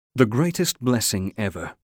The greatest blessing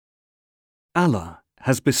ever. Allah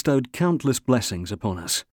has bestowed countless blessings upon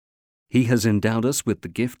us. He has endowed us with the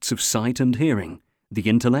gifts of sight and hearing, the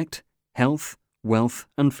intellect, health, wealth,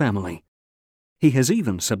 and family. He has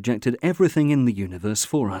even subjected everything in the universe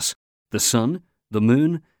for us, the sun, the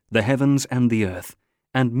moon, the heavens and the earth,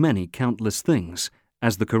 and many countless things,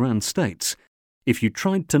 as the Quran states. If you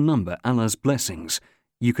tried to number Allah's blessings,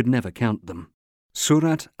 you could never count them.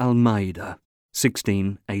 Surat Al-Ma'idah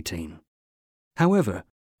 16:18. However,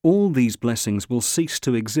 all these blessings will cease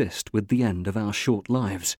to exist with the end of our short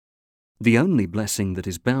lives. The only blessing that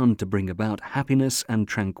is bound to bring about happiness and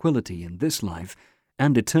tranquility in this life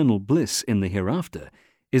and eternal bliss in the hereafter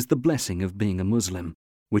is the blessing of being a Muslim,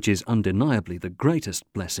 which is undeniably the greatest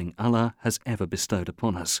blessing Allah has ever bestowed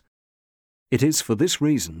upon us. It is for this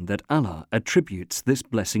reason that Allah attributes this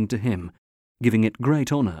blessing to Him, giving it great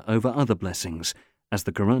honor over other blessings, as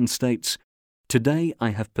the Quran states, "Today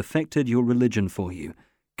I have perfected your religion for you,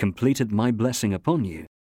 completed my blessing upon you,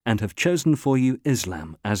 and have chosen for you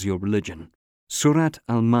Islam as your religion." Surat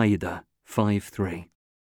Al-Ma'idah 5:3.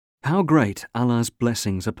 How great Allah's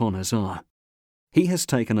blessings upon us are! He has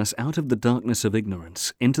taken us out of the darkness of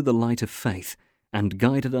ignorance into the light of faith and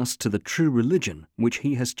guided us to the true religion which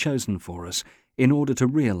He has chosen for us in order to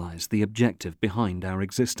realize the objective behind our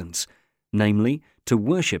existence, namely, to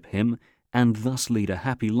worship Him and thus lead a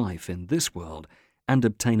happy life in this world and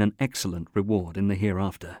obtain an excellent reward in the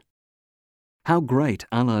hereafter. How great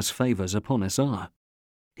Allah's favors upon us are!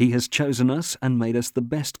 He has chosen us and made us the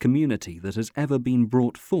best community that has ever been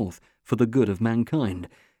brought forth for the good of mankind,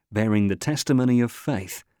 bearing the testimony of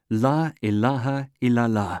faith, La ilaha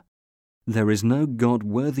illallah. There is no God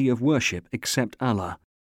worthy of worship except Allah,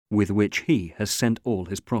 with which He has sent all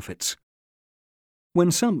His prophets. When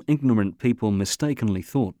some ignorant people mistakenly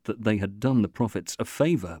thought that they had done the prophets a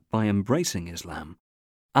favor by embracing Islam,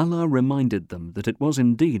 Allah reminded them that it was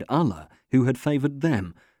indeed Allah who had favored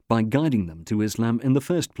them by guiding them to Islam in the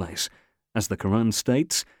first place. As the Quran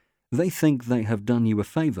states, "They think they have done you a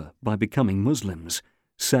favor by becoming Muslims.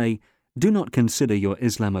 Say, do not consider your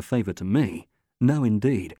Islam a favor to me. No,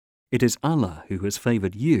 indeed, it is Allah who has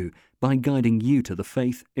favored you by guiding you to the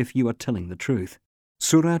faith if you are telling the truth."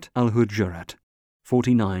 Surat Al-Hujurat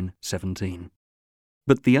 49:17.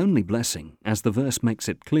 But the only blessing, as the verse makes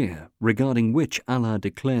it clear, regarding which Allah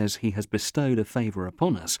declares He has bestowed a favor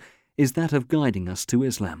upon us, is that of guiding us to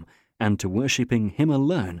Islam and to worshipping Him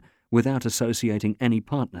alone without associating any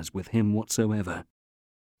partners with Him whatsoever.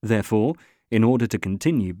 Therefore, in order to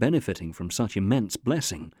continue benefiting from such immense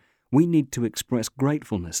blessing, we need to express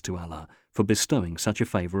gratefulness to Allah for bestowing such a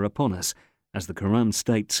favor upon us, as the Quran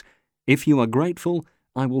states, "If you are grateful,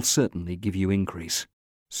 I will certainly give you increase."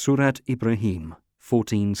 Surat Ibrahim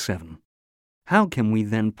 14:7. How can we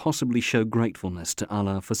then possibly show gratefulness to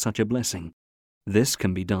Allah for such a blessing? This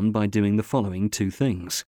can be done by doing the following two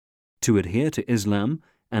things: to adhere to Islam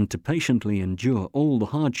and to patiently endure all the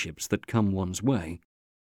hardships that come one's way,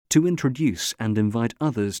 to introduce and invite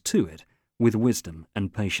others to it with wisdom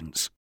and patience.